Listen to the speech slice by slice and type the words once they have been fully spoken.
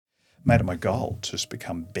made it my goal to just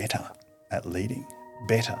become better at leading,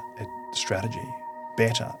 better at strategy,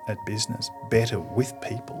 better at business, better with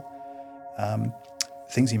people.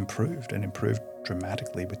 Things improved and improved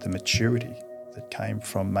dramatically with the maturity that came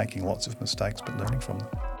from making lots of mistakes but learning from them.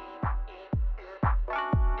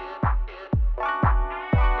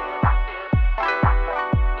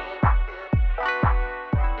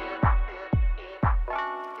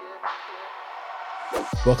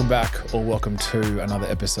 Welcome back, or welcome to another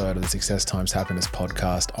episode of the Success Times Happiness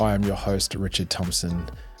podcast. I am your host, Richard Thompson,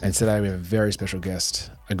 and today we have a very special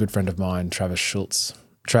guest, a good friend of mine, Travis Schultz.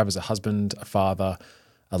 Trav is a husband, a father,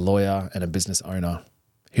 a lawyer, and a business owner.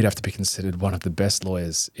 He'd have to be considered one of the best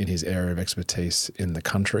lawyers in his area of expertise in the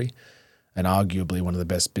country, and arguably one of the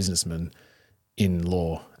best businessmen in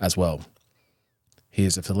law as well. He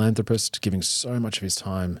is a philanthropist, giving so much of his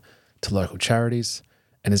time to local charities,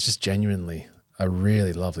 and is just genuinely a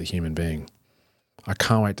really lovely human being. I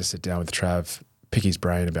can't wait to sit down with Trav, pick his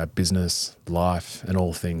brain about business, life, and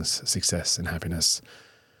all things success and happiness.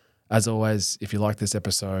 As always, if you like this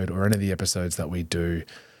episode or any of the episodes that we do,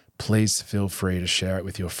 please feel free to share it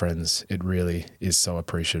with your friends. It really is so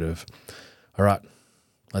appreciative. All right,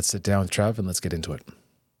 let's sit down with Trav and let's get into it.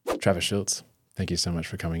 Travis Schultz, thank you so much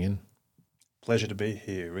for coming in. Pleasure to be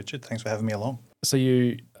here, Richard. Thanks for having me along. So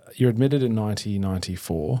you're admitted in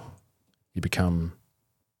 1994. You become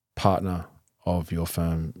partner of your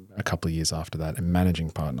firm a couple of years after that and managing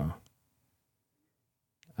partner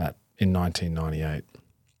in 1998.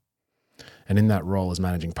 And in that role as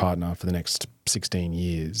managing partner for the next 16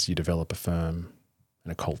 years, you develop a firm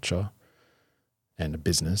and a culture and a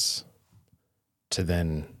business to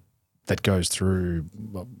then that goes through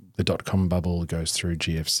the dot-com bubble, goes through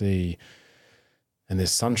GFC, and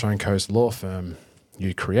this Sunshine Coast law firm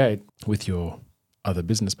you create with your other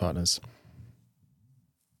business partners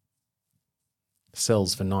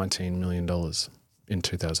sells for $19 million in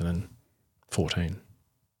 2014.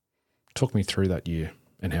 Talk me through that year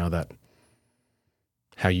and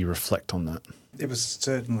how you reflect on that. It was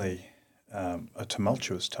certainly a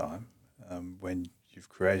tumultuous time when you've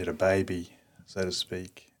created a baby, so to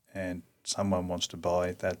speak, and someone wants to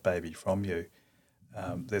buy that baby from you.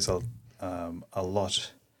 There's a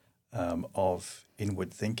lot of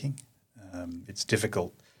inward thinking. It's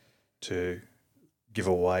difficult to give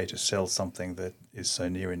away, to sell something that is so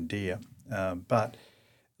near and dear. But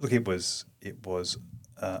look, it was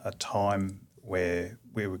a time where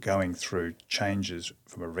we were going through changes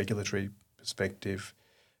from a regulatory perspective,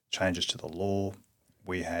 changes to the law.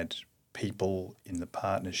 We had people in the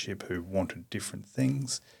partnership who wanted different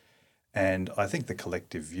things. And I think the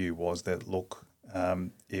collective view was that, look,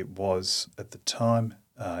 it was at the time,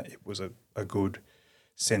 it was a good,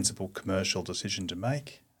 sensible commercial decision to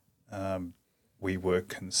make. We were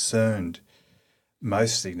concerned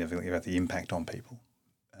most significantly about the impact on people.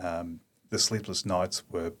 The sleepless nights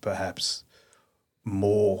were perhaps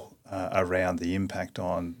more around the impact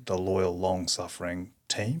on the loyal, long-suffering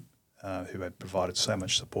team who had provided so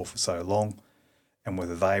much support for so long, and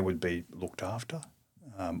whether they would be looked after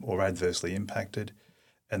or adversely impacted.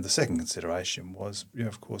 And the second consideration was,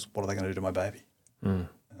 of course, what are they going to do to my baby?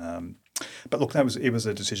 But look, it was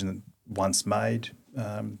a decision that once made,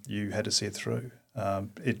 you had to see it through.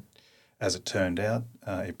 As it turned out,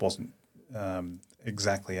 it wasn't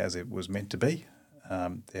exactly as it was meant to be.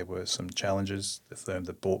 There were some challenges. The firm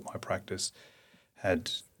that bought my practice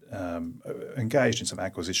had engaged in some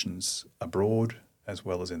acquisitions abroad as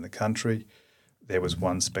well as in the country. There was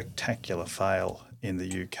one spectacular fail in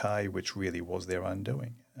the UK, which really was their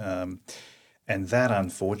undoing. And that,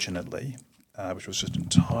 unfortunately, which was just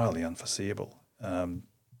entirely unforeseeable,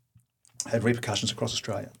 had repercussions across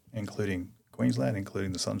Australia, including Queensland,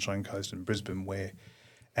 including the Sunshine Coast and Brisbane, where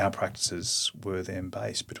our practices were then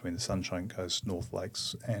based between the Sunshine Coast, North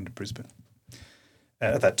Lakes and Brisbane.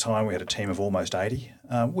 At that time, we had a team of almost 80,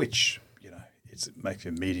 which, it makes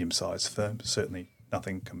a medium-sized firm, certainly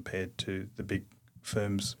nothing compared to the big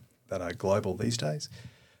firms that are global these days.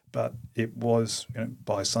 But it was,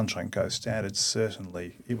 by Sunshine Coast standards,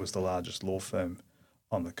 certainly it was the largest law firm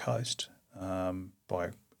on the coast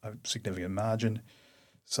by a significant margin.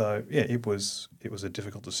 So, it was a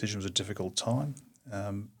difficult decision. It was a difficult time.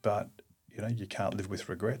 But, you can't live with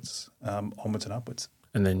regrets, onwards and upwards.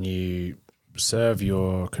 And then you serve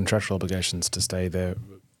your contractual obligations to stay there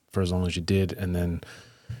for as long as you did, and then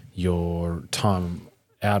your time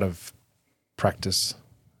out of practice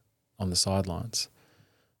on the sidelines.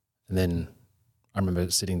 And then I remember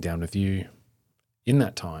sitting down with you in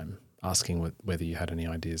that time, asking whether you had any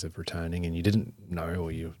ideas of returning, and you didn't know,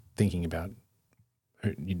 or you were thinking about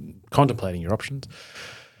contemplating your options.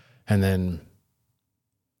 And then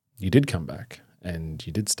you did come back and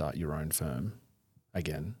you did start your own firm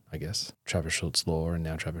again, I guess, Travis Schultz Law and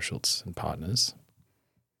now Travis Schultz and Partners.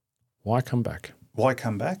 Why come back? Why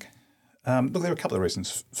come back? Look, there are a couple of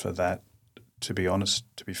reasons for that, to be honest,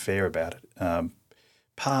 to be fair about it.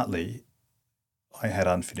 Partly, I had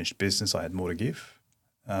unfinished business. I had more to give.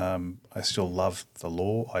 I still love the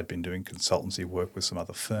law. I'd been doing consultancy work with some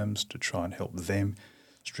other firms to try and help them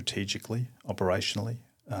strategically, operationally,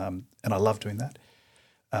 and I love doing that.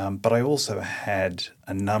 But I also had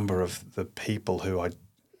a number of the people who I'd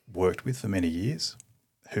worked with for many years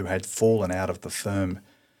who had fallen out of the firm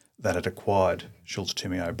that had acquired Schultz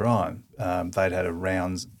Toomey O'Brien. They'd had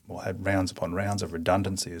rounds upon rounds of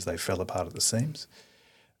redundancy as they fell apart at the seams.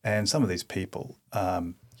 And some of these people,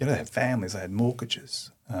 they had families, they had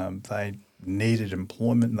mortgages, they needed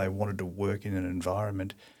employment and they wanted to work in an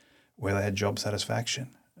environment where they had job satisfaction.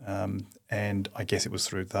 And I guess it was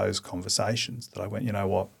through those conversations that I went, you know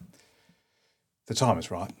what, the time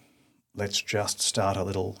is right. Let's just start a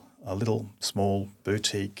little small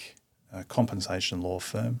boutique compensation law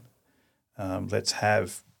firm. Let's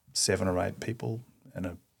have 7 or 8 people and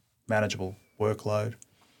a manageable workload.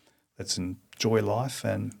 Let's enjoy life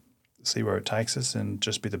and see where it takes us and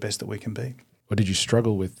just be the best that we can be. Or did you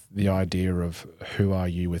struggle with the idea of who are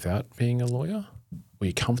you without being a lawyer? Were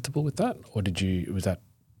you comfortable with that? Or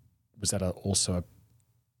was that also,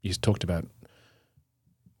 you talked about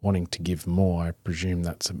wanting to give more. I presume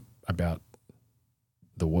that's about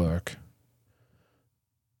the work.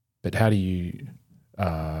 But how do you,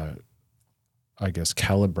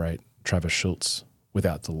 calibrate Travis Schultz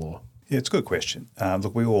without the law? Yeah, it's a good question.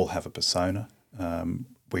 Look, we all have a persona.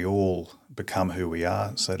 We all become who we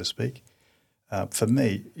are, so to speak. For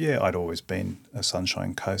me, I'd always been a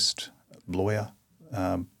Sunshine Coast lawyer.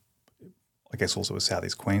 I guess also a South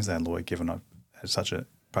East Queensland lawyer, given I've had such a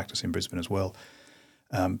practice in Brisbane as well.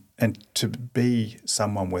 And to be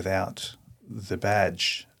someone without the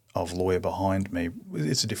badge of lawyer behind me,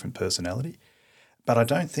 it's a different personality. But I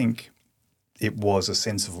don't think it was a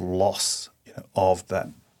sense of loss of that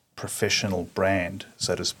professional brand,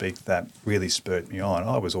 so to speak, that really spurred me on.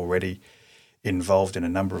 I was already involved in a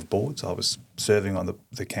number of boards. I was serving on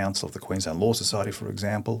the council of the Queensland Law Society, for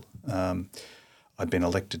example. I'd been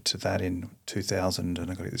elected to that in 2000,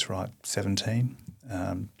 and I got to get this right, 17,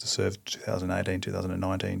 to serve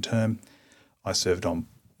 2018-2019 term. I served on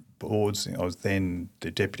boards. I was then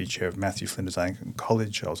the deputy chair of Matthew Flinders Anglican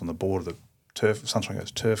College. I was on the board of the Sunshine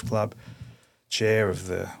Coast Turf Club, chair of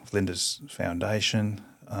the Flinders Foundation,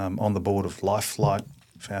 on the board of Life Flight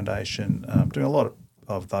Foundation, doing a lot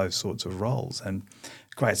of those sorts of roles, and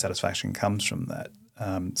great satisfaction comes from that.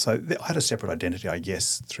 So I had a separate identity, I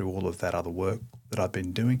guess, through all of that other work that I've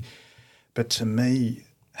been doing. But to me,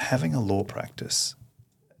 having a law practice,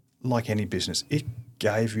 like any business, it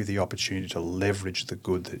gave you the opportunity to leverage the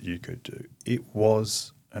good that you could do. It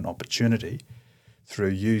was an opportunity through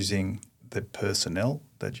using the personnel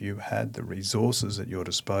that you had, the resources at your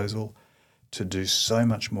disposal, to do so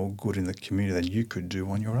much more good in the community than you could do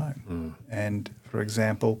on your own. And, for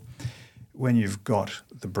example, when you've got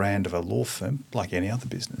the brand of a law firm, like any other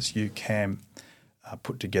business, you can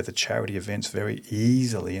put together charity events very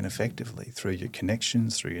easily and effectively through your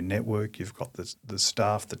connections, through your network. You've got the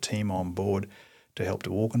staff, the team on board to help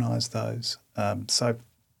to organise those. So,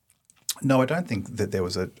 no, I don't think that there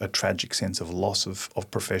was a tragic sense of loss of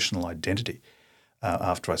professional identity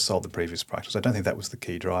after I sold the previous practice. I don't think that was the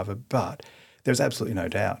key driver, but there's absolutely no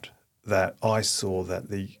doubt that I saw that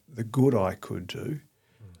the good I could do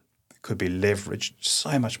could be leveraged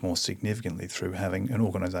so much more significantly through having an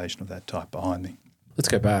organisation of that type behind me. Let's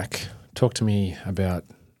go back. Talk to me about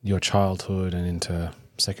your childhood and into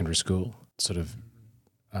secondary school, sort of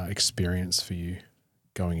experience for you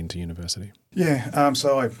going into university. Yeah,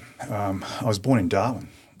 so I was born in Darwin,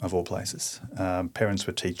 of all places. Parents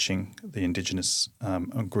were teaching the Indigenous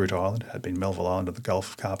on Groote Island, had been Melville Island of the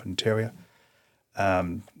Gulf of Carpentaria.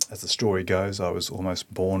 As the story goes, I was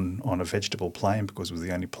almost born on a vegetable plane because it was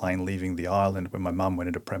the only plane leaving the island when my mum went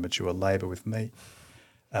into premature labour with me.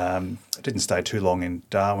 I didn't stay too long in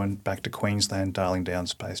Darwin, back to Queensland, Darling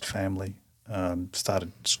Downs-based family.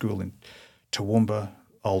 Started school in Toowoomba.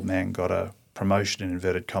 Old man got a promotion, in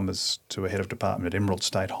inverted commas, to a head of department at Emerald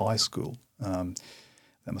State High School.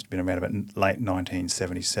 That must have been around about late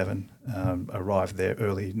 1977. Arrived there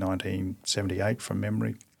early 1978 from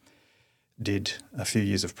memory. Did a few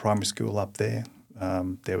years of primary school up there.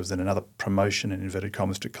 There was then another promotion, in inverted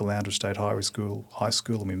commas, to Caloundra State High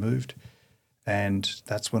School, and we moved. And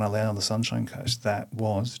that's when I landed on the Sunshine Coast. That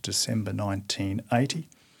was December 1980,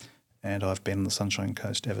 and I've been on the Sunshine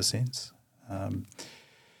Coast ever since.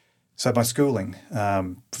 So my schooling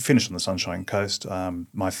finished on the Sunshine Coast.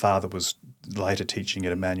 My father was later teaching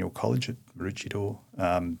at Emmanuel College at Maroochydore.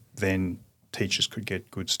 Then teachers could get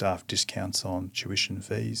good staff discounts on tuition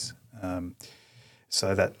fees.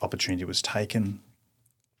 So that opportunity was taken.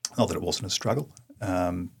 Not that it wasn't a struggle.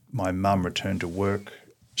 My mum returned to work.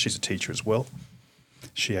 She's a teacher as well.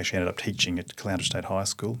 She actually ended up teaching at Caloundra State High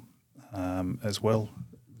School as well.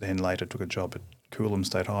 Then later took a job at Coolum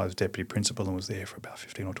State High as deputy principal and was there for about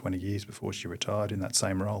 15 or 20 years before she retired in that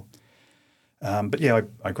same role. But yeah,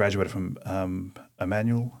 I graduated from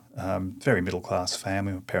Emmanuel, very middle-class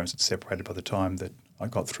family. My parents had separated by the time that I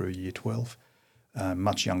got through year 12.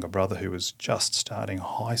 Much younger brother who was just starting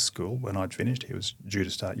high school when I'd finished. He was due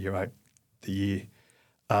to start year 8 the year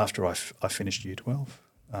after I finished year 12.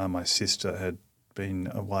 My sister had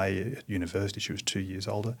been away at university. She was 2 years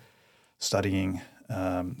older, studying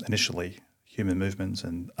initially human movements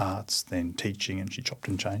and arts, then teaching, and she chopped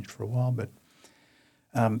and changed for a while. But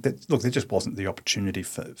there just wasn't the opportunity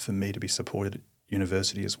for me to be supported at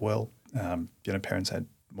university as well. Parents had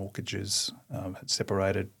mortgages, had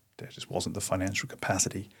separated. There just wasn't the financial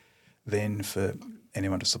capacity then for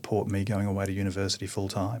anyone to support me going away to university full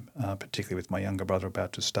time, particularly with my younger brother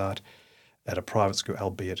about to start at a private school,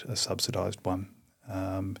 albeit a subsidised one,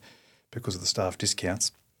 because of the staff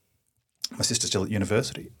discounts. My sister's still at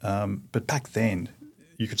university. But back then,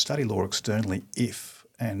 you could study law externally if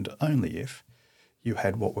and only if you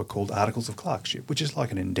had what were called articles of clerkship, which is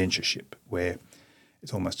like an indentureship, where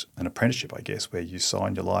it's almost an apprenticeship, I guess, where you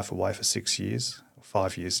signed your life away for 6 years,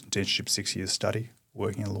 5 years indentureship, 6 years study,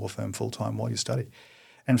 working in a law firm full-time while you study.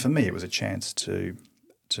 And for me, it was a chance to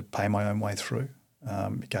pay my own way through.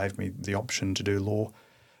 It gave me the option to do law.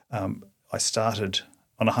 I started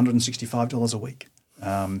on $165 a week.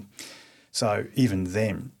 So even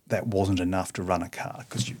then, that wasn't enough to run a car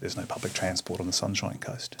because there's no public transport on the Sunshine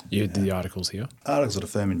Coast. You did the articles here? Articles at a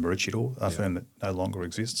firm in Maroochydore, a firm that no longer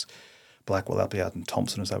exists, Blackwell, Appleyard and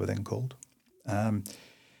Thompson as they were then called. I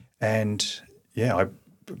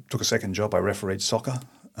took a second job. I refereed soccer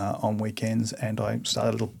on weekends and I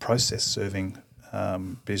started a little process serving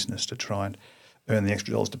business to try and earn the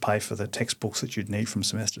extra dollars to pay for the textbooks that you'd need from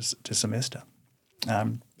semester to semester.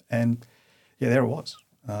 There it was.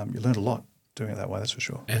 You learned a lot doing it that way, that's for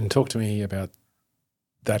sure. And talk to me about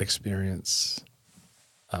that experience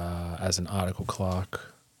as an article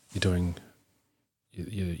clerk. You're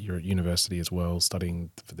at university as well,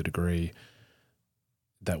 studying for the degree.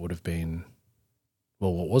 That would have been,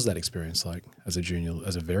 well, what was that experience like as a junior,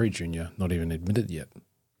 as a very junior, not even admitted yet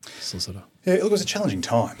solicitor? Yeah, it was a challenging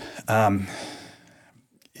time.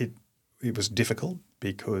 It was difficult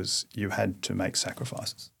because you had to make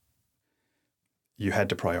sacrifices. You had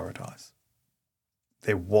to prioritise.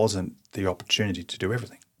 There wasn't the opportunity to do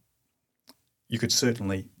everything. You could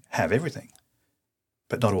certainly have everything,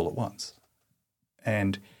 but not all at once.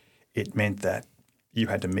 And it meant that you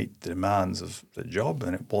had to meet the demands of the job,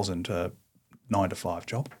 and it wasn't a 9-to-5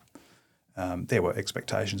 job. There were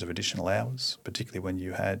expectations of additional hours, particularly when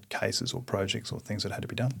you had cases or projects or things that had to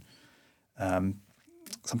be done.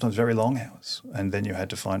 Sometimes very long hours, and then you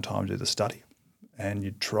had to find time to do the study. And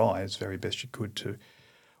you'd try as very best you could to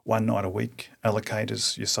one night a week allocate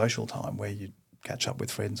as your social time where you'd catch up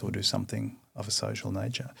with friends or do something of a social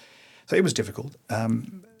nature. So it was difficult.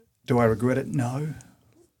 Do I regret it? No.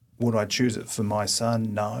 Would I choose it for my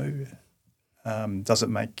son? No. Does it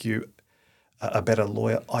make you a better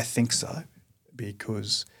lawyer? I think so,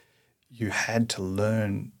 because you had to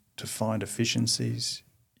learn to find efficiencies.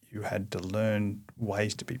 You had to learn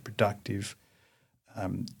ways to be productive.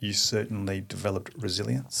 You certainly developed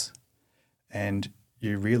resilience, and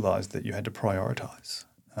you realised that you had to prioritise.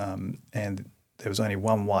 And there was only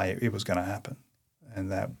one way it was going to happen, and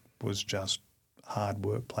that was just hard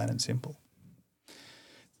work, plain and simple.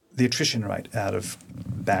 The attrition rate out of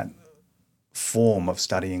that form of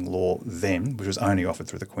studying law then, which was only offered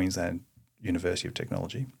through the Queensland University of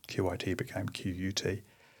Technology, QIT became QUT,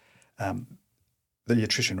 the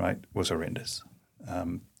attrition rate was horrendous.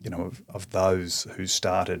 Of those who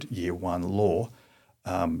started year 1 law,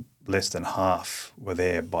 less than half were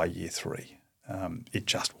there by year 3. It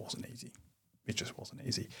just wasn't easy.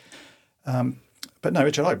 But no,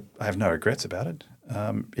 Richard, I have no regrets about it.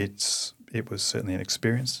 It was certainly an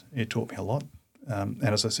experience. It taught me a lot. And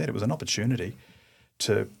as I said, it was an opportunity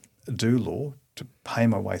to do law, to pay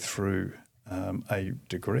my way through a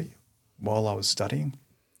degree while I was studying.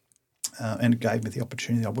 And it gave me the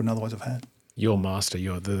opportunity I wouldn't otherwise have had. Your master,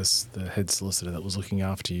 you're the head solicitor that was looking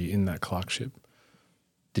after you in that clerkship.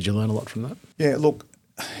 Did you learn a lot from that? Yeah, look,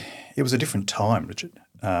 it was a different time, Richard.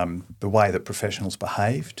 The way that professionals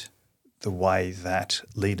behaved, the way that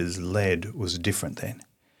leaders led was different then,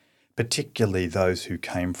 particularly those who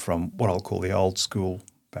came from what I'll call the old school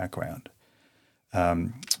background.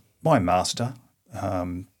 My master,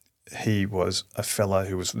 he was a fellow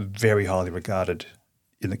who was very highly regarded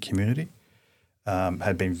in the community,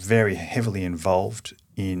 had been very heavily involved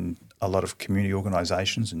in a lot of community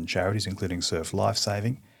organisations and charities, including Surf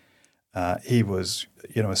Lifesaving. He was,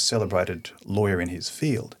 a celebrated lawyer in his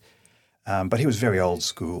field, but he was very old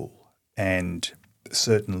school, and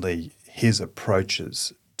certainly his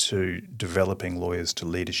approaches to developing lawyers to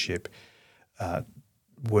leadership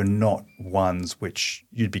were not ones which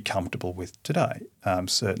you'd be comfortable with today.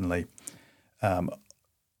 Certainly,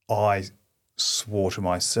 I swore to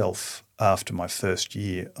myself after my first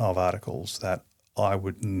year of articles that I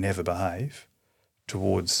would never behave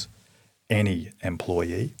towards any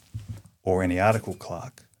employee or any article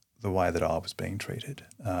clerk the way that I was being treated.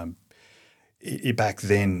 Back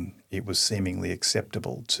then, it was seemingly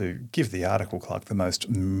acceptable to give the article clerk the most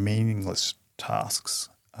meaningless tasks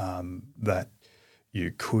that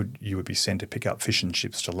you would be sent to pick up fish and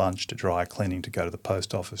chips to lunch, to dry cleaning, to go to the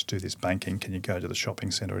post office, do this banking. Can you go to the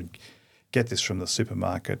shopping centre and get this from the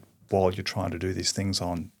supermarket while you're trying to do these things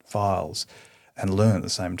on files and learn at the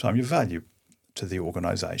same time? Your value to the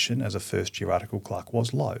organisation as a first-year article clerk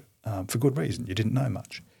was low, for good reason. You didn't know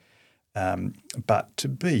much. But to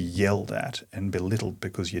be yelled at and belittled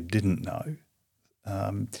because you didn't know,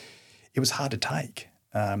 it was hard to take.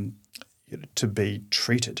 To be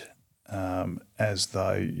treated as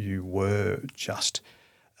though you were just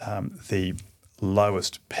the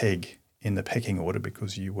lowest peg in the pecking order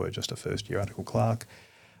because you were just a first-year article clerk.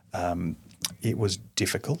 It was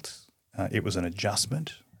difficult. It was an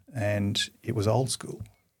adjustment, and it was old school.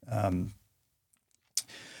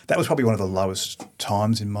 That was probably one of the lowest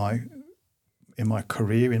times in my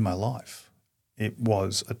career, in my life. It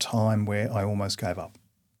was a time where I almost gave up.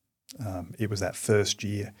 It was that first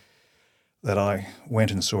year that I went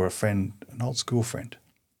and saw a friend, an old school friend,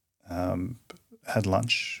 had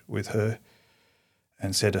lunch with her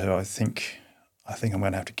and said to her, I think I'm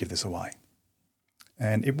going to have to give this away.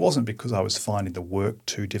 And it wasn't because I was finding the work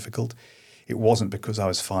too difficult. It wasn't because I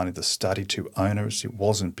was finding the study too onerous. It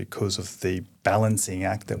wasn't because of the balancing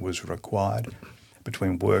act that was required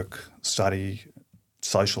between work, study,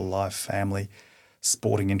 social life, family,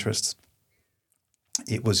 sporting interests.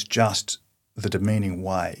 It was just the demeaning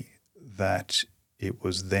way that it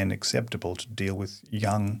was then acceptable to deal with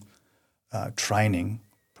young training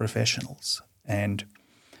professionals. And,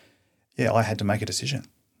 I had to make a decision,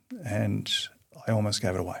 and I almost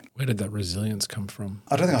gave it away. Where did that resilience come from?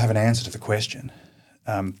 I don't think I have an answer to the question.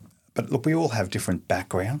 But look, we all have different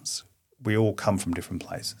backgrounds. We all come from different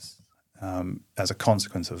places. As a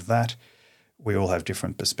consequence of that, we all have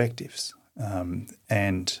different perspectives.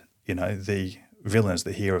 And, the villain is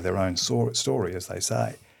the hero of their own story, as they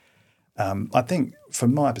say. I think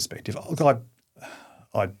from my perspective,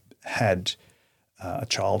 I had a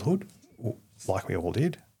childhood, like we all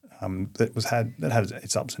did, that had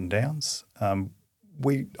its ups and downs. I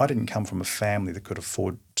didn't come from a family that could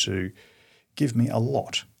afford to give me a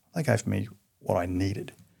lot. They gave me what I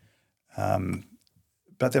needed.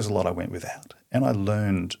 But there's a lot I went without. And I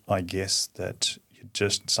learned, I guess, that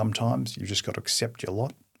sometimes you've just got to accept your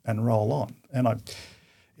lot and roll on. And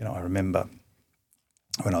I remember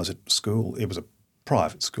when I was at school, it was a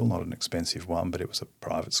private school, not an expensive one, but it was a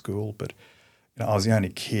private school. But I was the only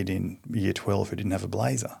kid in year 12 who didn't have a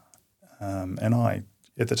blazer. And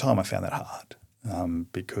at the time I found that hard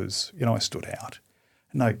because, I stood out.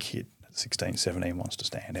 No kid at 16, 17 wants to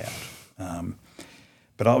stand out.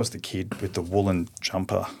 But I was the kid with the woolen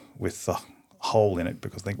jumper with the hole in it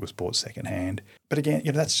because I think it was bought secondhand. But again,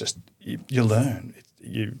 that's just, you learn.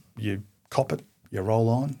 You cop it, you roll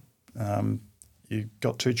on. You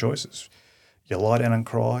got two choices. You lie down and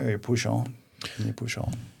cry, or you push on, and you push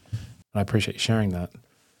on. I appreciate you sharing that.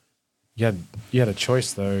 You had a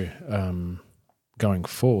choice though, going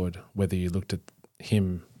forward, whether you looked at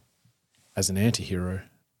him as an anti-hero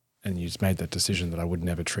and you just made that decision that I would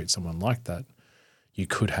never treat someone like that. You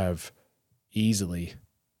could have easily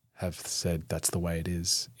have said that's the way it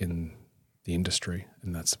is in the industry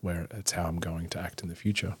and that's how I'm going to act in the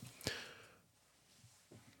future.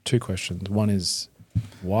 Two questions. One is,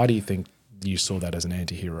 why do you think you saw that as an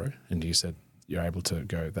anti-hero and you said you're able to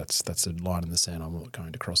go, that's a line in the sand I'm not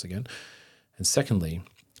going to cross again? And secondly,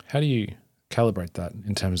 how do you calibrate that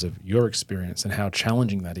in terms of your experience and how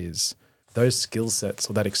challenging that is? Those skill sets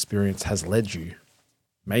or that experience has led you,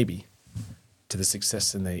 maybe, to the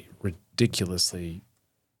success and the ridiculously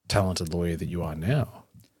talented lawyer that you are now.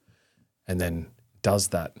 And then does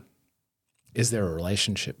that Is there a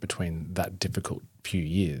relationship between that difficult few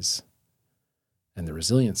years and the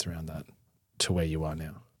resilience around that to where you are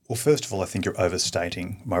now? Well, first of all, I think you're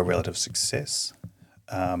overstating my relative success.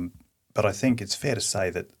 But I think it's fair to say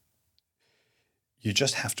that you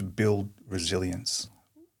just have to build resilience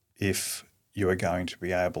if you are going to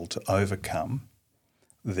be able to overcome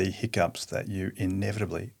the hiccups that you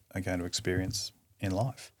inevitably are going to experience in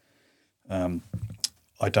life.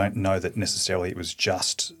 I don't know that necessarily it was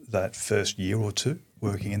just that first year or two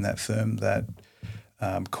working in that firm that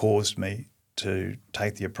caused me to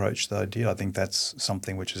take the approach that I did. I think that's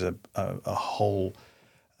something which is a whole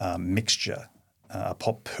mixture, a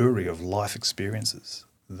potpourri of life experiences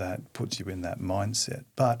that puts you in that mindset.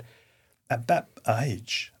 But at that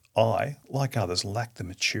age, I, like others, lacked the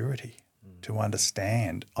maturity to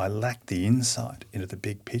understand. I lacked the insight into the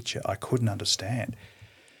big picture. I couldn't understand.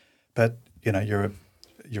 But,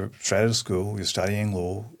 you're straight out of school, you're studying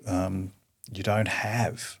law, you don't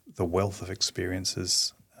have the wealth of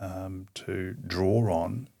experiences to draw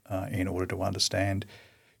on in order to understand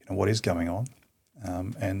what is going on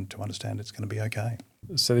and to understand it's going to be okay.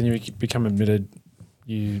 So then you become admitted,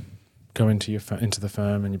 you go into the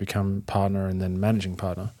firm and you become partner and then managing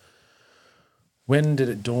partner. When did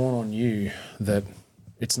it dawn on you that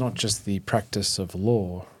it's not just the practice of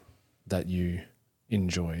law that you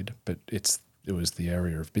enjoyed, but it was the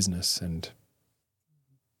area of business and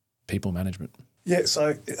people management? Yeah,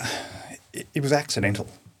 so it was accidental.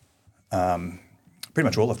 Pretty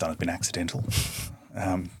much all I've done has been accidental.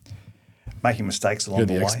 Making mistakes along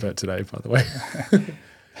the way. You're the expert today, by the way.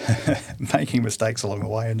 Making mistakes along the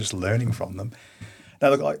way and just learning from them. Now,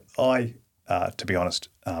 look, I to be honest,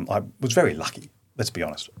 I was very lucky. Let's be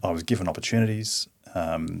honest. I was given opportunities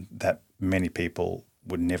that many people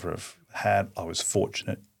would never have had. I was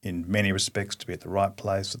fortunate in many respects to be at the right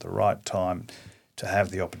place at the right time, to have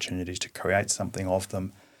the opportunities to create something of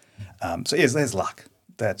them. So yes, there's luck.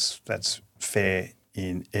 That's fair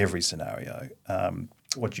in every scenario.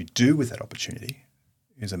 What you do with that opportunity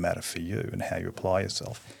is a matter for you and how you apply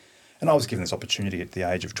yourself. And I was given this opportunity at the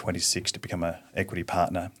age of 26 to become an equity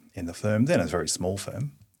partner in the firm, then a very small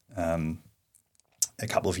firm. A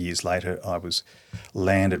couple of years later, I was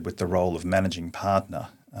landed with the role of managing partner.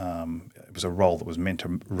 It was a role that was meant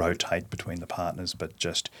to rotate between the partners, but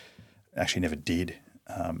just actually never did.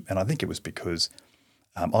 And I think it was because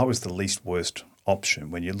I was the least worst option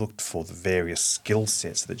when you looked for the various skill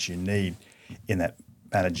sets that you need in that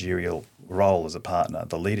managerial role as a partner,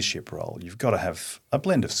 the leadership role. You've got to have a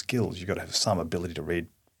blend of skills. You've got to have some ability to read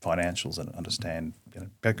financials and understand,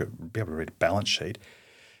 be able to read a balance sheet.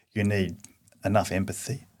 You need enough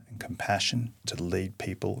empathy and compassion to lead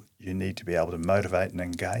people. You need to be able to motivate and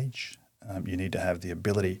engage. You need to have the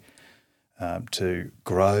ability to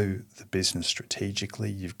grow the business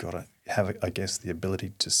strategically. You've got to have, I guess, the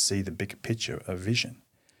ability to see the bigger picture, a vision.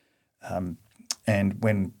 And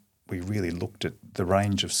when we really looked at the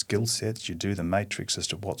range of skill sets, you do the matrix as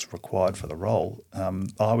to what's required for the role,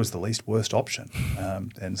 I was the least worst option.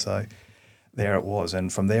 And so there it was.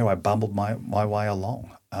 And from there I bumbled my way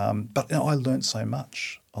along. But I learned so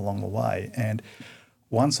much along the way. And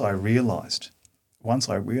once I realised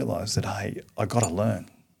that, hey, I got to learn.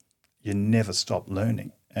 You never stop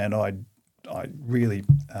learning. And I really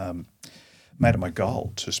made it my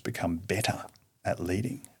goal to just become better at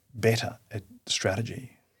leading, better at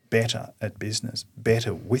strategy, better at business,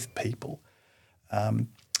 better with people.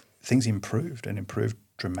 Things improved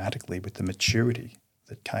dramatically with the maturity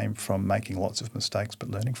that came from making lots of mistakes but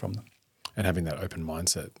learning from them. And having that open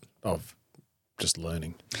mindset of just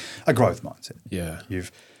learning. A growth mindset. Yeah.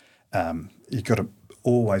 You've got to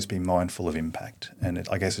always be mindful of impact. And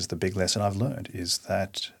I guess it's the big lesson I've learned is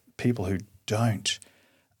that people who don't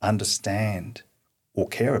understand or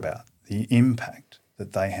care about the impact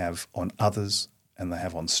that they have on others and they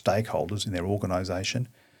have on stakeholders in their organisation,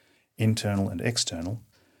 internal and external,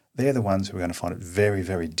 they're the ones who are going to find it very,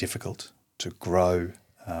 very difficult to grow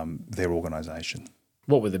their organisation.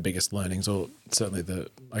 What were the biggest learnings, or certainly the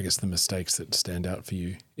mistakes that stand out for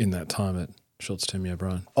you in that time at Schultz Timmy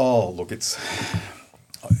O'Brien? Oh, look, it's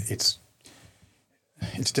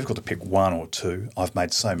difficult to pick one or two. I've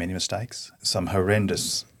made so many mistakes, some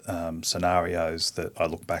horrendous scenarios that I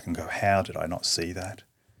look back and go, how did I not see that?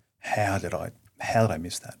 How did I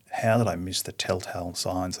miss that? How did I miss the telltale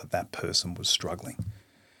signs that that person was struggling?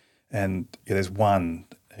 And there's one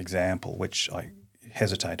example which I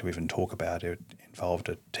hesitate to even talk about. It involved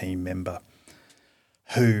a team member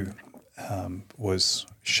who was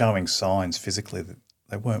showing signs physically that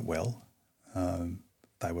they weren't well.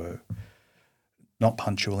 They were not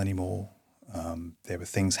punctual anymore. There were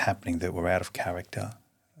things happening that were out of character.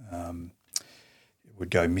 would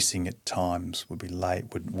go missing at times, would be late,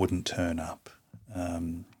 wouldn't turn up.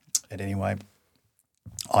 And anyway,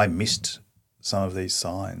 I missed some of these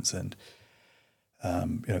signs. And,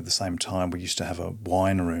 at the same time, we used to have a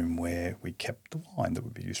wine room where we kept the wine that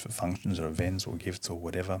would be used for functions or events or gifts or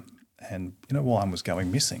whatever. And, wine was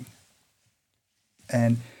going missing.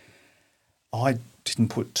 And I didn't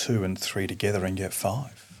put 2 and 3 together and get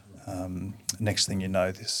 5. Next thing you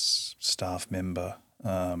know, this staff member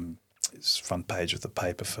is front page of the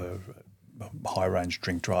paper for high-range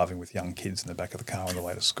drink driving with young kids in the back of the car on the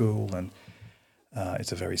way to school. And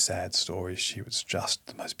it's a very sad story. She was just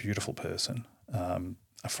the most beautiful person,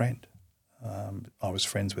 a friend. I was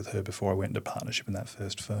friends with her before I went into partnership in that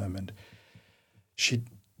first firm, and she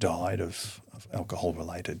died of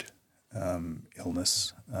alcohol-related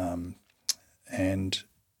illness, and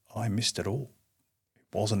I missed it all.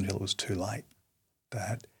 It wasn't until it was too late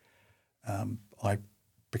that I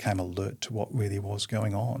became alert to what really was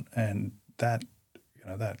going on, and that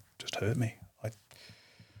just hurt me.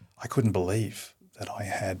 I couldn't believe that I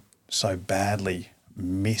had so badly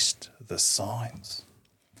missed the signs.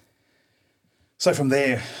 So from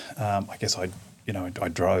there, I guess I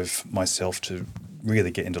drove myself to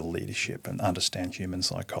really get into leadership and understand human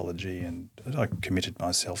psychology, and I committed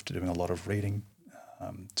myself to doing a lot of reading,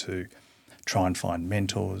 to try and find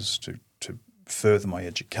mentors, to further my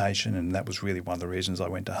education, and that was really one of the reasons I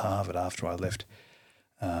went to Harvard after I left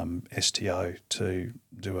STO to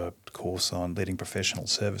do a course on leading professional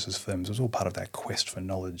services firms. It was all part of that quest for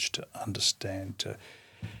knowledge, to understand,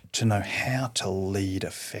 to know how to lead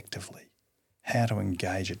effectively, how to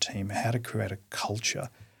engage a team, how to create a culture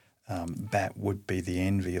that would be the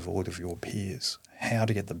envy of all of your peers, how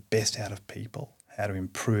to get the best out of people, how to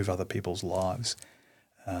improve other people's lives,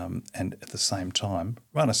 and at the same time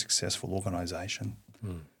run a successful organisation.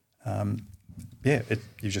 You've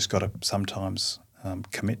just got to sometimes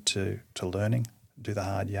commit to learning, do the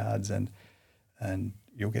hard yards, and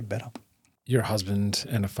you'll get better. You're a husband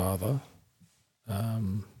and a father.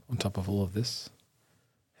 On top of all of this,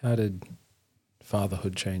 how did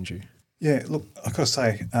fatherhood change you? Yeah, look, I've got to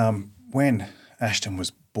say, when Ashton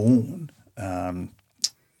was born,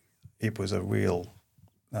 it was a real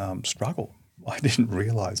struggle. I didn't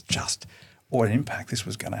realise just what an impact this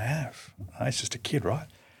was going to have. It's just a kid, right?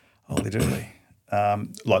 Literally.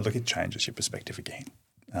 Look, it changes your perspective again.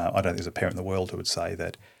 I don't think there's a parent in the world who would say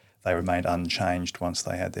that they remained unchanged once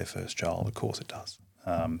they had their first child. Of course it does.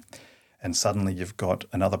 And suddenly you've got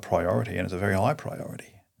another priority, and it's a very high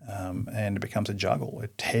priority. And it becomes a juggle.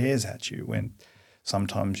 It tears at you when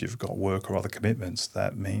sometimes you've got work or other commitments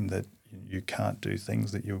that mean that you can't do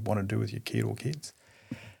things that you want to do with your kid or kids.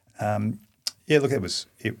 It was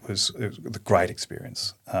a great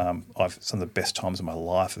experience. Some of the best times of my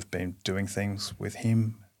life have been doing things with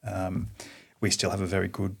him. We still have a very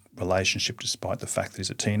good relationship despite the fact that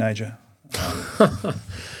he's a teenager.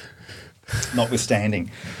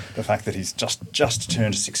 Notwithstanding the fact that he's just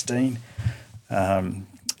turned 16.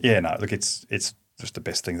 It's just the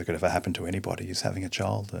best thing that could ever happen to anybody is having a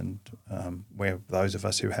child, and where those of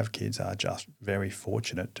us who have kids are just very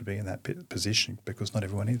fortunate to be in that position, because not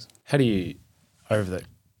everyone is. How do you, over the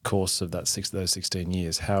course of those 16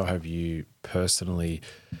 years, how have you personally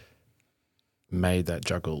made that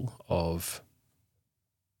juggle of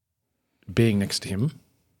being next to him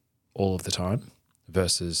all of the time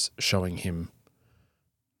versus showing him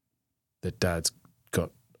that dad's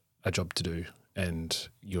got a job to do and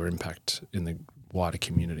your impact in the wider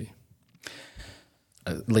community?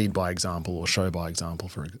 Lead by example or show by example,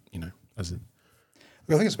 as a...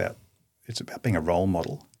 Well, I think it's about being a role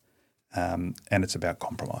model, and it's about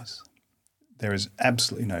compromise. There is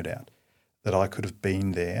absolutely no doubt that I could have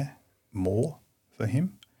been there more for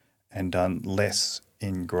him and done less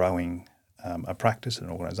in growing a practice, an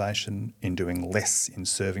organisation, in doing less in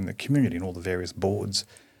serving the community and all the various boards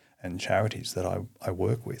and charities that I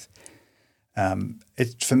work with.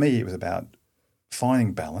 For me, it was about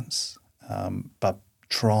finding balance, but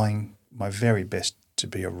trying my very best to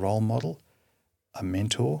be a role model, a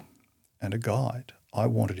mentor, and a guide. I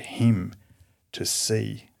wanted him to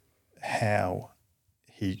see how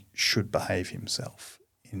he should behave himself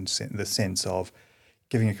in the sense of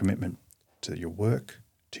giving a commitment to your work,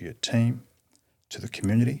 to your team, to the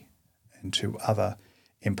community, and to other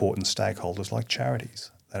important stakeholders like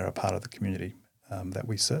charities that are a part of the community that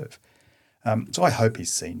we serve. So I hope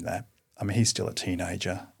he's seen that. I mean, he's still a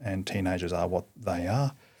teenager, and teenagers are what they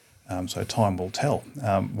are. So time will tell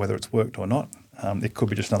whether it's worked or not. It could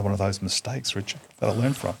be just another one of those mistakes, Richard, that I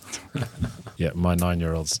learned from. Yeah, my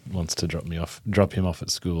 9-year-old wants to drop him off at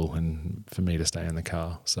school, and for me to stay in the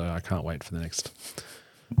car. So I can't wait for the next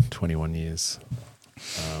 21 years.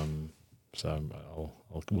 So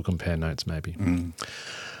we'll compare notes maybe.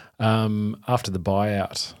 After the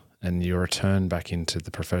buyout and your return back into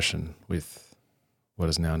the profession with what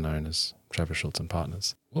is now known as Travis Schultz and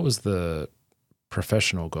Partners, what was the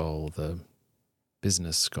professional goal, the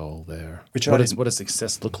business goal there? What does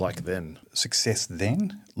success look like then? Success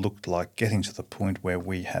then looked like getting to the point where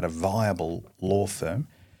we had a viable law firm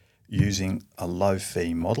using a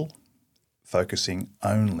low-fee model, focusing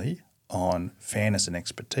only on fairness and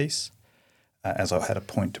expertise, as I had a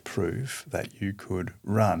point to prove that you could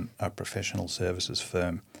run a professional services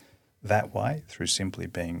firm that way through simply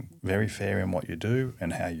being very fair in what you do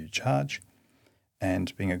and how you charge,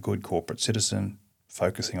 and being a good corporate citizen,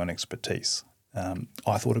 focusing on expertise.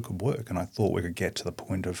 I thought it could work, and I thought we could get to the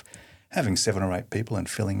point of having 7 or 8 people and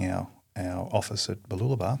filling our office at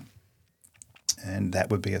Balulabar, and that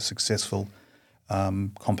would be a successful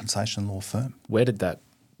compensation law firm. Where did that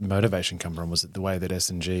motivation come from? Was it the way that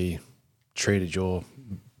S&G treated your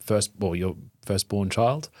firstborn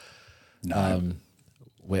child? No.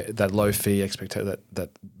 Where that low fee expectation,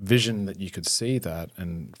 that vision that you could see that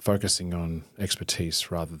and focusing on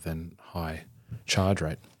expertise rather than high charge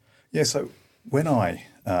rate? Yeah, so when I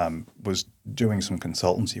was doing some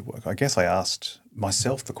consultancy work, I guess I asked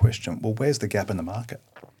myself the question, well, where's the gap in the market?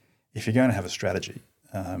 If you're going to have a strategy,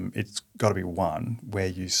 it's got to be one where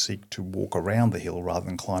you seek to walk around the hill rather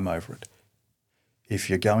than climb over it. If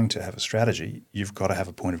you're going to have a strategy, you've got to have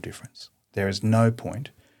a point of difference. There is no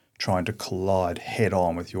point trying to collide head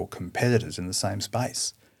on with your competitors in the same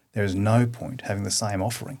space. There is no point having the same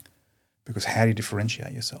offering, because how do you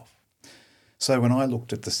differentiate yourself? So when I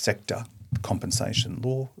looked at the sector compensation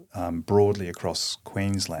law broadly across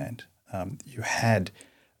Queensland, you had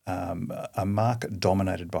a market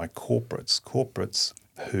dominated by corporates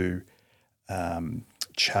who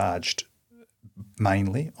charged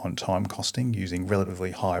mainly on time costing using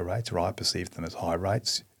relatively high rates, or I perceived them as high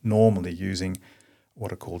rates, normally using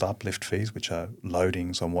what are called uplift fees, which are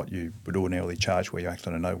loadings on what you would ordinarily charge where you act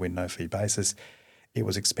on a no-win, no-fee basis. It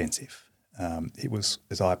was expensive. It was,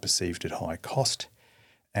 as I perceived it, high cost.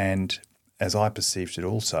 And as I perceived it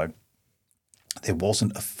also, there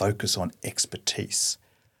wasn't a focus on expertise.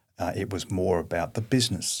 It was more about the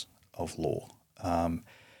business of law.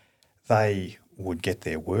 They would get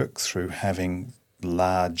their work through having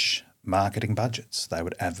large marketing budgets. They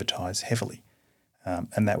would advertise heavily.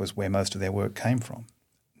 And that was where most of their work came from.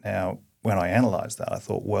 Now, when I analysed that, I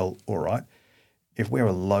thought, well, all right, if we're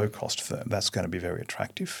a low-cost firm, that's going to be very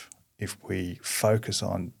attractive. If we focus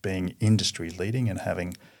on being industry leading and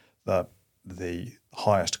having the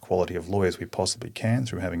highest quality of lawyers we possibly can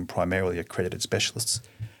through having primarily accredited specialists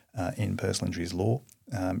in personal injuries law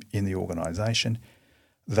in the organisation,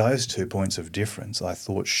 those 2 points of difference I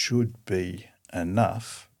thought should be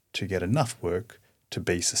enough to get enough work to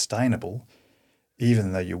be sustainable,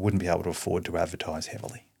 even though you wouldn't be able to afford to advertise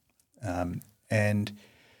heavily.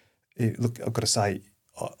 Look, I've got to say,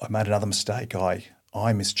 I made another mistake.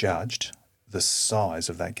 I misjudged the size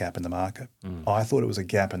of that gap in the market. I thought it was a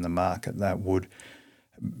gap in the market that would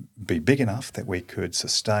be big enough that we could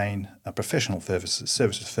sustain a professional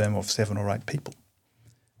services firm of 7 or 8 people.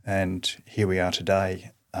 And here we are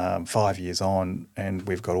today, 5 years on, and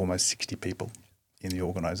we've got almost 60 people in the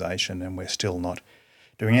organisation, and we're still not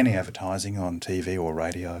doing any advertising on TV or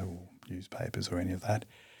radio or newspapers or any of that.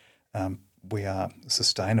 We are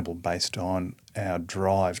sustainable based on our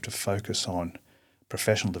drive to focus on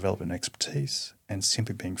professional development and expertise and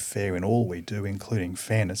simply being fair in all we do, including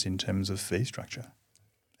fairness in terms of fee structure.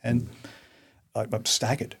 And I'm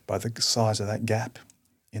staggered by the size of that gap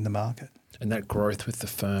in the market. And that growth with the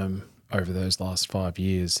firm over those last 5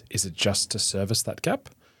 years, is it just to service that gap?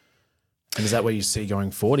 And is that where you see going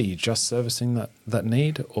forward? Are you just servicing that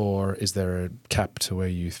need, or is there a cap to where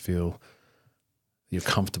you feel you're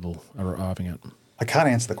comfortable arriving at? I can't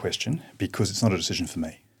answer the question because it's not a decision for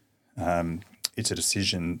me. It's a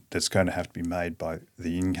decision that's going to have to be made by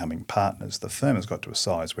the incoming partners. The firm has got to a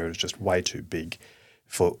size where it's just way too big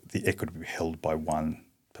for the equity to be held by one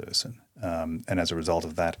person. And as a result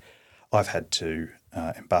of that, I've had to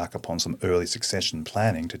embark upon some early succession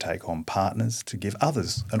planning to take on partners, to give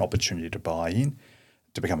others an opportunity to buy in,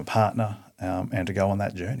 to become a partner, and to go on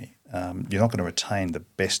that journey. You're not going to retain the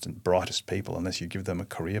best and brightest people unless you give them a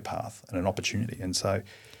career path and an opportunity. And so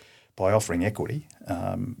by offering equity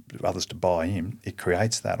for others to buy in, it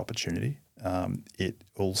creates that opportunity. It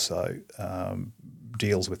also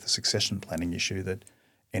deals with the succession planning issue that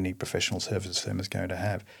any professional services firm is going to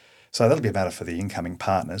have. So that'll be a matter for the incoming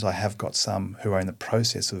partners. I have got some who are in the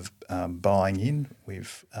process of buying in.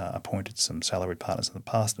 We've appointed some salaried partners in the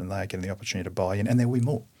past, and they're getting the opportunity to buy in, and there will be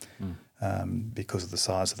more because of the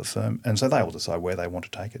size of the firm. And so they will decide where they want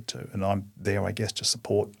to take it to. And I'm there, I guess, to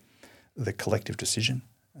support the collective decision,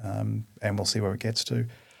 and we'll see where it gets to.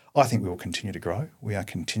 I think we will continue to grow. We are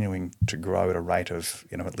continuing to grow at a rate of,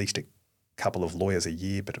 at least a couple of lawyers a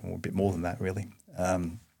year, but a bit more than that, really.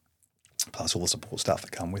 Plus all the support staff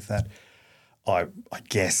that come with that. I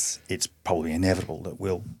guess it's probably inevitable that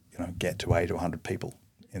we'll get to 80 to 100 people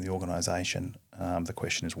in the organisation. The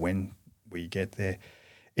question is when we get there.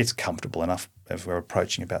 It's comfortable enough if we're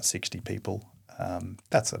approaching about 60 people.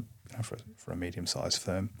 That's for a medium-sized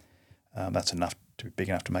firm. That's enough to be big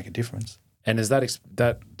enough to make a difference. And is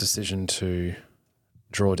that decision to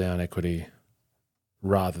draw down equity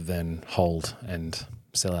rather than hold and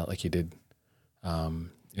sell out like you did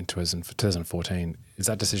in 2014, is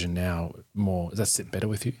that decision now does that sit better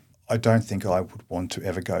with you? I don't think I would want to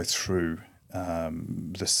ever go through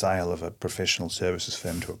the sale of a professional services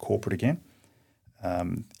firm to a corporate again.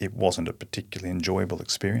 It wasn't a particularly enjoyable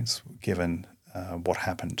experience given what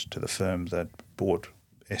happened to the firm that bought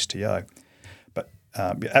STO. But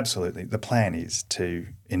absolutely, the plan is to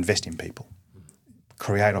invest in people,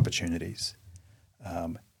 create opportunities,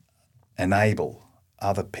 enable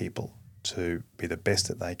other people to be the best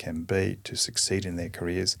that they can be, to succeed in their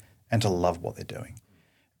careers, and to love what they're doing.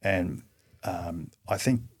 And I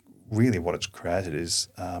think really what it's created is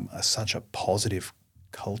such a positive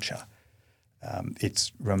culture.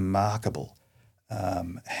 It's remarkable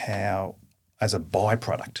how, as a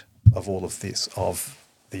byproduct of all of this, of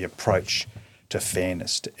the approach to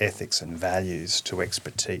fairness, to ethics and values, to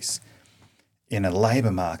expertise, in a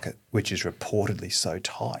labour market which is reportedly so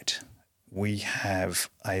tight, we have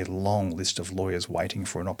a long list of lawyers waiting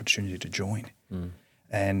for an opportunity to join.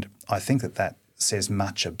 And I think that says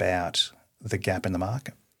much about the gap in the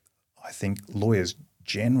market. I think lawyers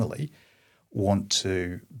generally want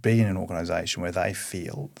to be in an organisation where they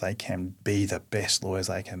feel they can be the best lawyers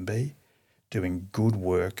they can be, doing good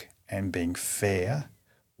work and being fair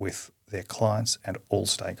with their clients and all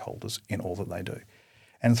stakeholders in all that they do.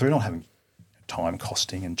 And through not having time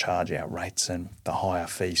costing and charge out rates and the higher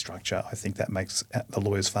fee structure, I think that makes the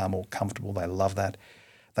lawyers far more comfortable. They love that.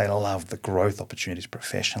 They love the growth opportunities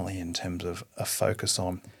professionally in terms of a focus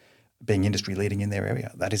on being industry leading in their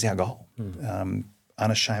area. That is our goal.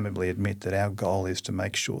 Unashamedly admit that our goal is to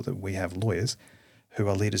make sure that we have lawyers who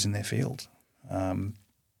are leaders in their field.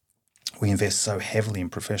 We invest so heavily in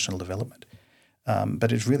professional development,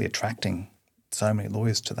 but it's really attracting so many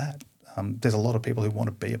lawyers to that. There's a lot of people who want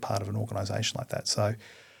to be a part of an organisation like that. So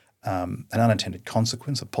an unintended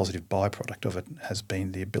consequence, a positive byproduct of it, has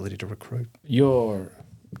been the ability to recruit. Your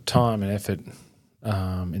time and effort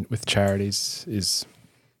with charities is,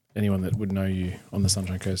 anyone that would know you on the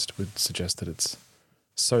Sunshine Coast would suggest that it's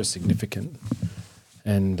so significant,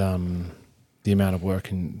 and the amount of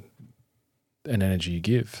work and energy you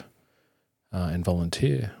give and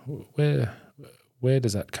volunteer, where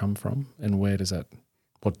does that come from, and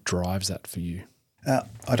what drives that for you?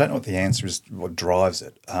 I don't know what the answer is, what drives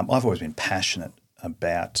it. I've always been passionate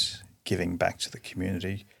about giving back to the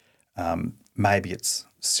community. Maybe it's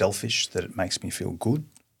selfish that it makes me feel good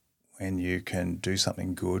when you can do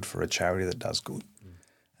something good for a charity that does good.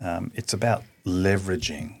 It's about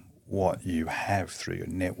leveraging what you have through your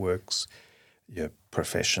networks, your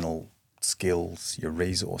professional skills, your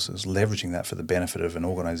resources, leveraging that for the benefit of an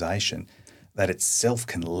organisation that itself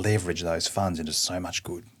can leverage those funds into so much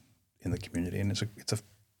good in the community, and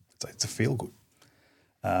it's a feel good.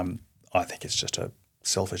 I think it's just a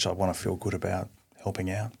selfish. I want to feel good about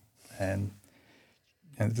helping out, and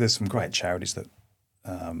there's some great charities that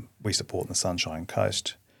we support in the Sunshine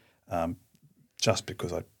Coast. Just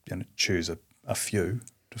because I choose a few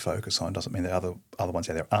to focus on doesn't mean that other ones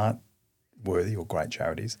out there aren't worthy or great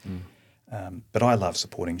charities. But I love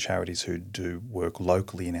supporting charities who do work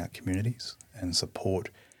locally in our communities and support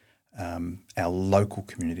our local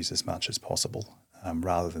communities as much as possible,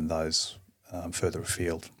 rather than those further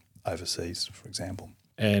afield, overseas, for example.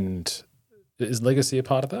 And is legacy a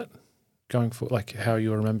part of that, going for like how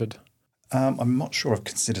you're remembered? I'm not sure I've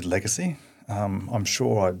considered legacy. I'm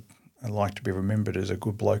sure I'd like to be remembered as a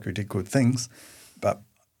good bloke who did good things, but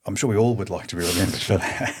I'm sure we all would like to be remembered for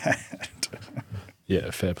that. Yeah,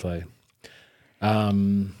 fair play. How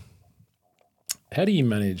do you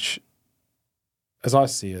manage, as I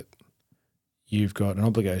see it, you've got an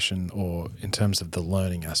obligation, or in terms of the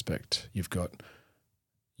learning aspect, you've got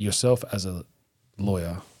yourself as a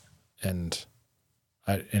lawyer and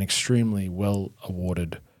an extremely well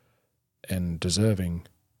awarded and deserving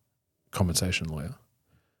compensation lawyer,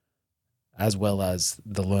 as well as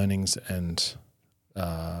the learnings and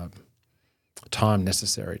time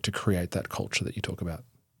necessary to create that culture that you talk about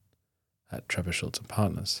at Travis Schultz and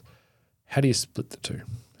Partners. How do you split the two?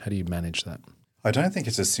 How do you manage that? I don't think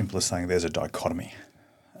it's as simple as saying there's a dichotomy.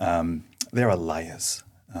 There are layers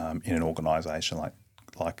in an organisation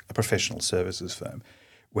like a professional services firm.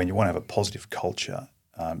 When you want to have a positive culture,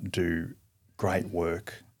 do great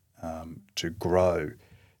work, to grow,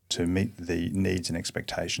 to meet the needs and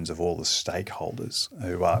expectations of all the stakeholders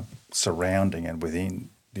who are surrounding and within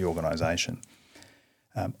the organisation.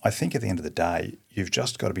 I think at the end of the day, you've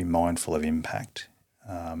just got to be mindful of impact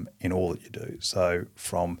in all that you do. So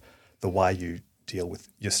from the way you deal with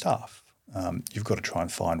your staff, you've got to try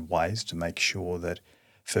and find ways to make sure that,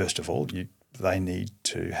 first of all, they need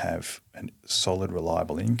to have a solid,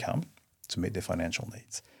 reliable income to meet their financial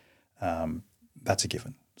needs. That's a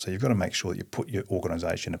given. So you've got to make sure that you put your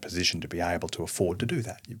organisation in a position to be able to afford to do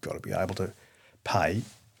that. You've got to be able to pay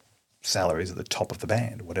salaries at the top of the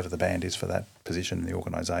band, whatever the band is for that position in the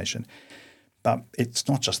organisation. But it's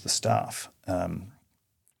not just the staff.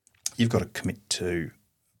 You've got to commit to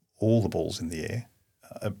all the balls in the air.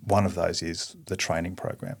 One of those is the training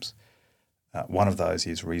programs. One of those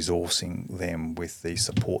is resourcing them with the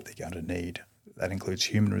support they're going to need. That includes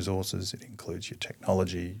human resources. It includes your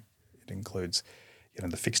technology. It includes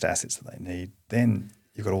the fixed assets that they need. Then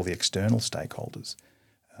you've got all the external stakeholders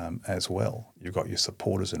as well. You've got your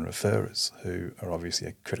supporters and referrers who are obviously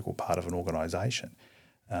a critical part of an organisation.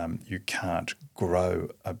 You can't grow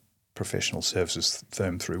a professional services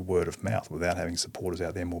firm through word of mouth without having supporters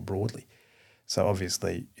out there more broadly. So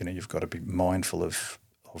obviously, you've got to be mindful of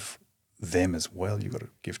them as well. You've got to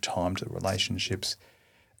give time to the relationships.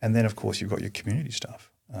 And then, of course, you've got your community stuff.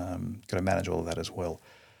 Got to manage all of that as well.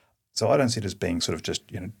 So I don't see it as being sort of just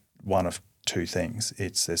one of two things.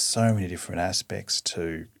 There's so many different aspects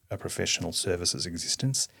to a professional services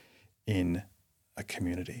existence in a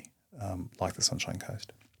community like the Sunshine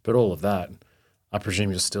Coast. But all of that, I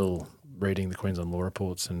presume you're still reading the Queensland law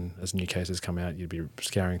reports, and as new cases come out, you'd be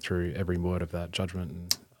scouring through every word of that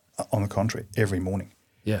judgment. On the contrary, every morning.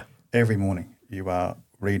 Yeah. Every morning you are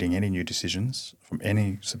reading any new decisions from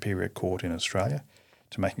any superior court in Australia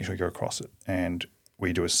to making sure you're across it. And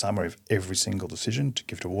we do a summary of every single decision to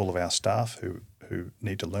give to all of our staff who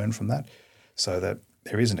need to learn from that, so that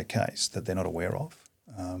there isn't a case that they're not aware of.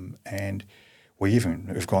 And we even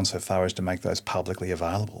have gone so far as to make those publicly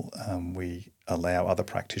available. We allow other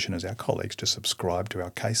practitioners, our colleagues, to subscribe to our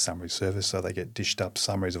case summary service, so they get dished up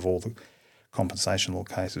summaries of all the compensation law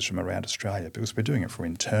cases from around Australia. Because we're doing it for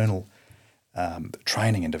internal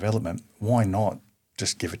training and development, why not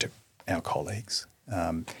just give it to our colleagues?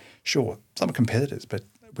 Sure, some are competitors, but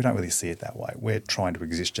we don't really see it that way. We're trying to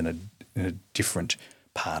exist in a different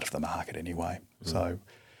part of the market anyway. So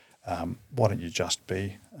why don't you just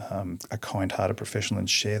be a kind-hearted professional and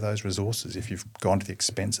share those resources? If you've gone to the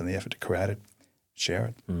expense and the effort to create it, share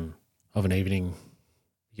it. Of an evening,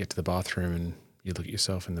 you get to the bathroom and you look at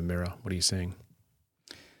yourself in the mirror. What are you seeing?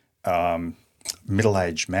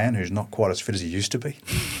 Middle-aged man who's not quite as fit as he used to be.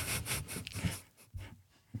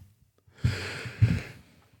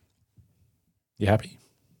 You happy?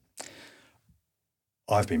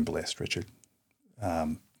 I've been blessed, Richard.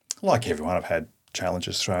 Like everyone, I've had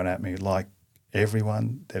challenges thrown at me. Like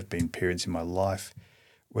everyone, there have been periods in my life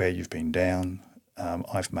where you've been down.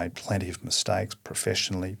 I've made plenty of mistakes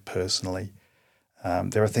professionally, personally.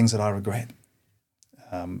 There are things that I regret.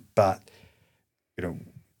 But,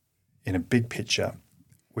 in a big picture,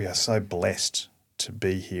 we are so blessed to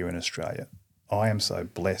be here in Australia. I am so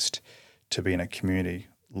blessed to be in a community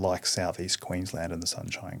like Southeast Queensland and the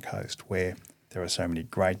Sunshine Coast, where there are so many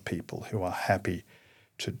great people who are happy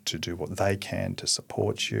to do what they can to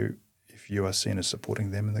support you if you are seen as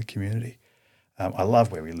supporting them in the community. I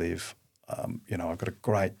love where we live. I've got a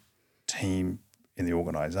great team in the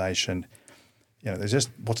organisation. There's just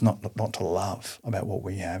what's not to love about what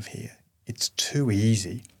we have here. It's too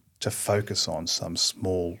easy to focus on some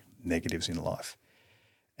small negatives in life.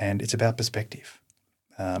 And it's about perspective.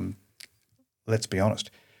 Let's be honest.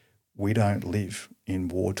 We don't live in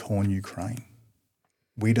war-torn Ukraine.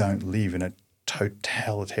 We don't live in a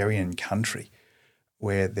totalitarian country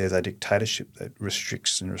where there's a dictatorship that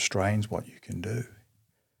restricts and restrains what you can do.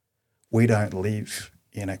 We don't live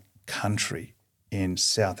in a country in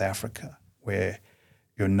South Africa where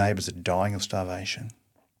your neighbours are dying of starvation.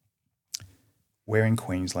 We're in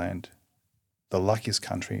Queensland, the luckiest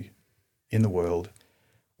country in the world,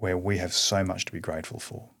 where we have so much to be grateful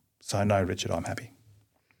for. So no, Richard, I'm happy.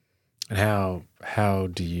 And how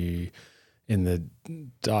do you, in the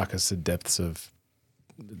darkest depths of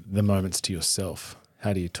the moments to yourself,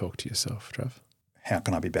 how do you talk to yourself, Trav? How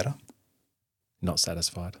can I be better? Not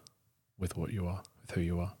satisfied with what you are, with who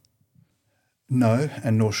you are? No,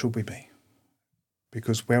 and nor should we be,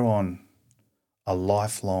 because we're on a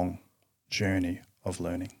lifelong journey of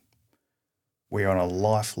learning. We're on a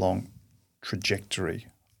lifelong trajectory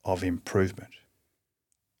of improvement,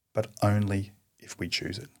 but only if we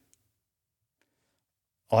choose it.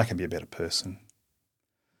 I can be a better person.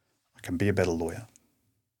 I can be a better lawyer.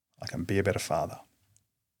 I can be a better father.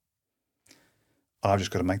 I've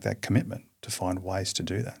just got to make that commitment to find ways to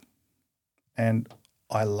do that. And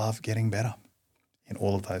I love getting better in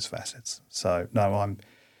all of those facets. So no,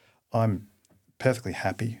 I'm perfectly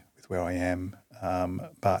happy with where I am,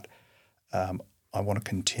 but I want to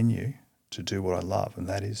continue to do what I love, and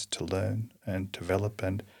that is to learn and develop.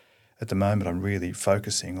 And at the moment, I'm really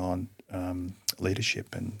focusing on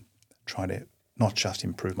leadership and trying to not just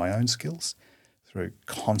improve my own skills through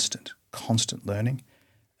constant learning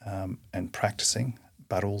and practicing,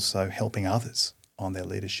 but also helping others on their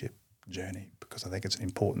leadership journey, because I think it's an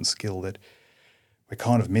important skill that we're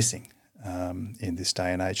kind of missing in this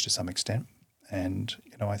day and age to some extent. And,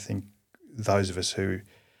 I think those of us who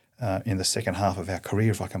in the second half of our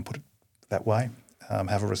career, if I can put it that way,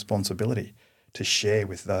 have a responsibility to share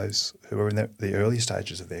with those who are in the early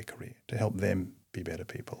stages of their career to help them be better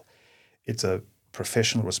people. It's a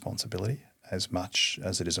professional responsibility as much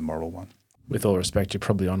as it is a moral one. With all respect, you're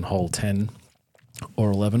probably on hole 10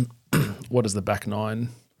 or 11. What does the back nine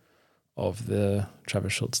of the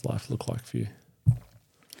Travis Schultz life look like for you?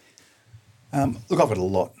 Look, I've got a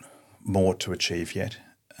lot more to achieve yet.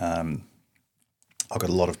 I've got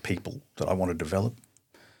a lot of people that I want to develop.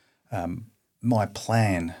 My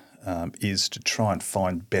plan is to try and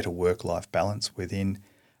find better work-life balance within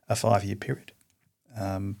a 5-year period.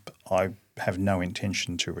 I have no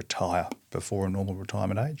intention to retire before a normal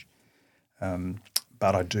retirement age,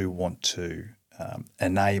 but I do want to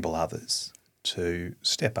enable others to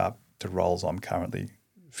step up to roles I'm currently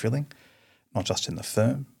filling, not just in the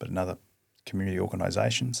firm, but in other community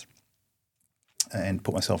organisations, and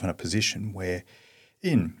put myself in a position where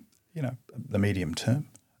in, the medium term,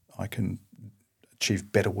 I can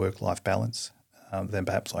achieve better work-life balance than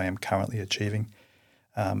perhaps I am currently achieving.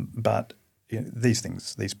 But these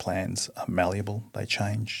things, these plans are malleable, they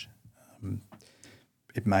change.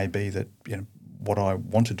 It may be that what I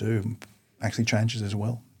want to do actually changes as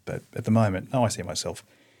well. But at the moment, no, I see myself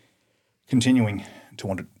continuing to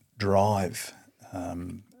want to drive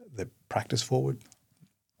the practice forward,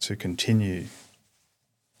 to continue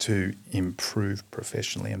to improve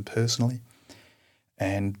professionally and personally,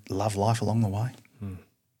 and love life along the way.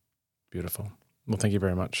 Beautiful. Well, thank you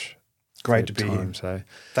very much. Great to be here. So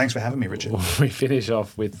thanks for having me, Richard. We finish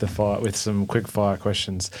off with some quick fire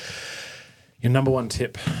questions. Your number one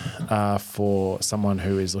tip for someone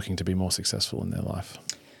who is looking to be more successful in their life?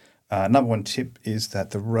 Number one tip is that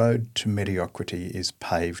the road to mediocrity is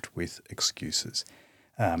paved with excuses.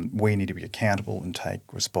 We need to be accountable and take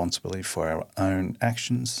responsibility for our own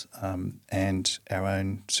actions and our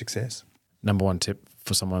own success. Number one tip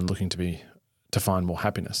for someone looking to find more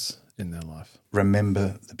happiness in their life?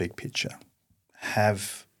 Remember the big picture.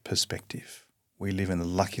 Have perspective. We live in the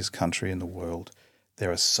luckiest country in the world.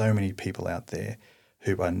 There are so many people out there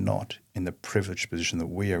who are not in the privileged position that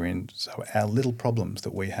we are in. So our little problems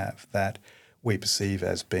that we have that we perceive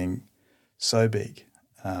as being so big,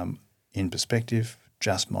 in perspective,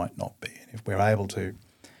 just might not be. And if we're able to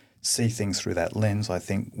see things through that lens, I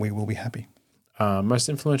think we will be happy. Most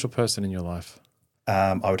influential person in your life?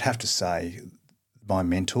 I would have to say my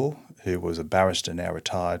mentor, who was a barrister, now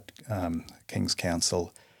retired, King's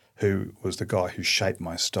Counsel, who was the guy who shaped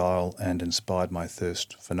my style and inspired my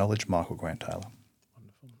thirst for knowledge, Michael Grant Taylor.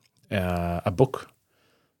 Wonderful. A book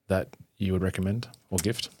that you would recommend or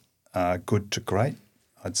gift? Good to Great,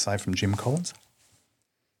 I'd say, from Jim Collins.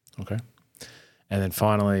 Okay. And then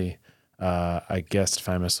finally, a guest,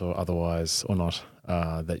 famous or otherwise or not,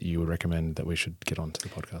 that you would recommend that we should get onto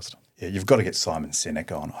the podcast? Yeah, you've got to get Simon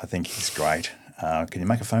Sinek on. I think he's great. Can you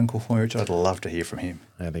make a phone call for me, Richard? I'd love to hear from him.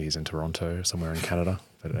 I think he's in Toronto, somewhere in Canada.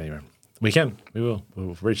 But anyway, we will.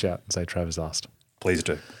 We'll reach out and say Travis asked. Please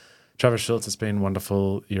do. Travis Schultz, it's been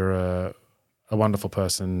wonderful. You're a wonderful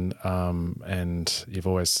person, and you've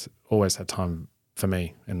always had time for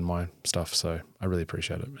me and my stuff. So I really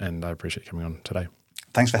appreciate it, and I appreciate you coming on today.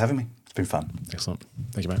 Thanks for having me. It's been fun. Excellent.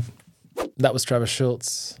 Thank you, mate. That was Travis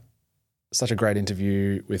Schultz. Such a great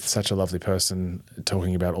interview with such a lovely person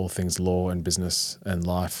talking about all things law and business and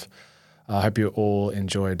life. I hope you all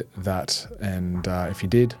enjoyed that. And if you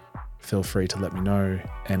did, feel free to let me know,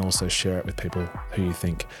 and also share it with people who you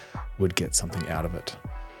think would get something out of it.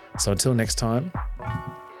 So until next time,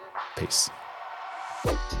 peace.